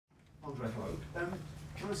Andre, hello.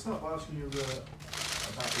 Can I start by asking you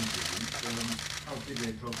about injuries? How big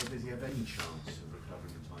a drop, but does he have any chance of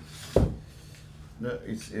recovering in time to come? No,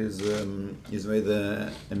 he's made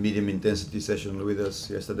a medium intensity session with us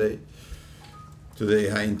yesterday. Today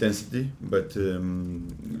high intensity, but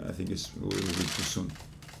I think it will be too soon.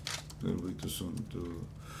 It will be too soon to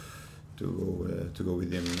go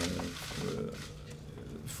with him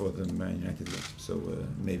for the Man Utd game. So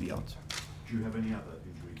maybe out. Do you have any other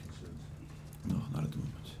injury concerns? No, not at the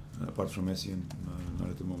moment. Apart from Messi, not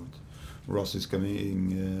at the moment. Ross is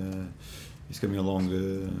coming. He's coming along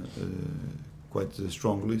quite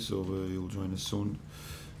strongly, so he'll join us soon.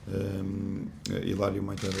 Hilario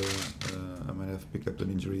might have picked up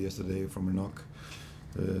an injury yesterday from a knock,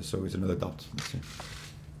 so it's another doubt. Let's see.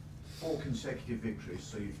 4 consecutive victories,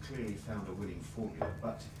 so you've clearly found a winning formula.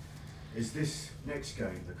 But is this next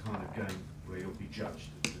game the kind of game where you'll be judged,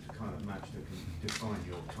 the kind of match that can define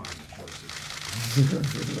your time at Chelsea?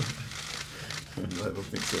 I don't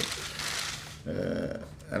think so.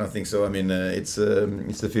 I don't think so. I mean, it's the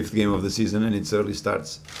 5th game of the season and it's early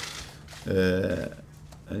starts. I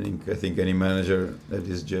think any manager that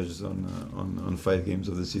is judged on 5 games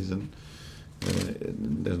of the season,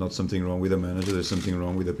 there's not something wrong with the manager. There's something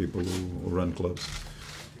wrong with the people who run clubs.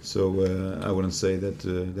 So I wouldn't say that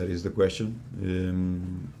that is the question.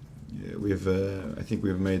 I think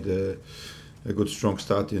we've made a good strong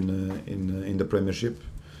start in the Premiership.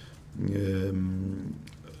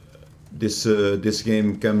 This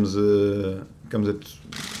game comes at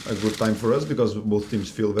a good time for us because both teams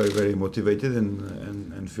feel very motivated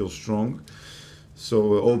and feel strong.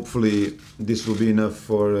 So hopefully this will be enough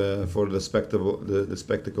for the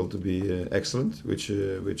spectacle to be excellent, which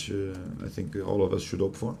I think all of us should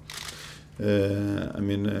hope for. I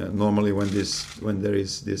mean, normally when there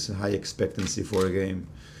is this high expectancy for a game,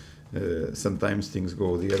 sometimes things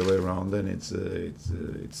go the other way around, and it's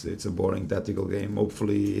a boring tactical game.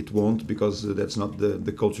 Hopefully it won't, because that's not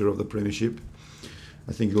the culture of the Premiership.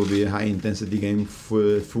 I think it will be a high intensity game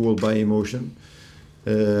fueled by emotion.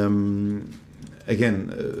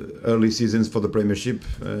 Again, early seasons for the Premiership.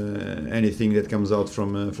 Anything that comes out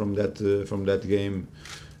from that game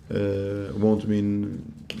won't mean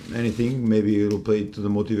anything. Maybe it'll play to the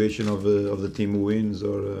motivation of the team who wins,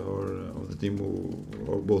 or of the team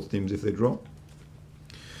or both teams if they draw.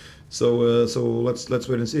 So let's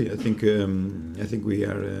wait and see. I think we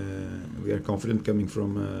are confident coming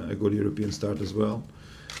from a good European start as well.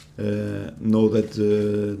 Know that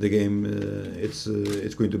the game it's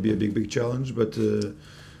going to be a big challenge, but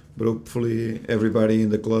hopefully everybody in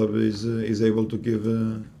the club is able to give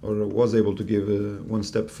or was able to give one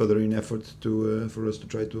step further in effort for us to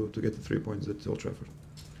try to get the 3 points at Old Trafford.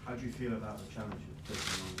 How do you feel about the challenge of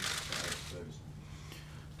taking on Ferguson?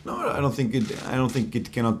 No, I don't think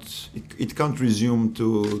it can't resume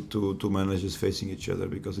to managers facing each other,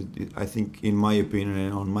 because I think, in my opinion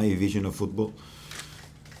and on my vision of football,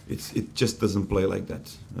 it just doesn't play like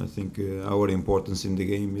that. I think our importance in the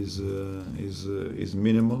game is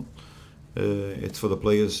minimal. It's for the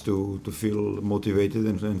players to feel motivated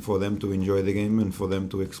and for them to enjoy the game and for them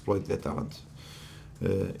to exploit their talent.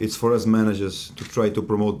 It's for us managers to try to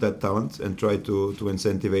promote that talent and try to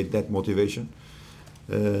incentivize that motivation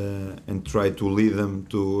and try to lead them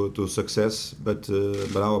to success. But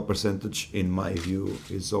our percentage, in my view,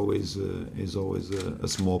 is always a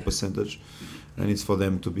small percentage. And it's for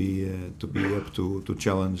them to be up to the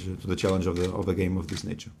challenge of a game of this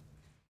nature.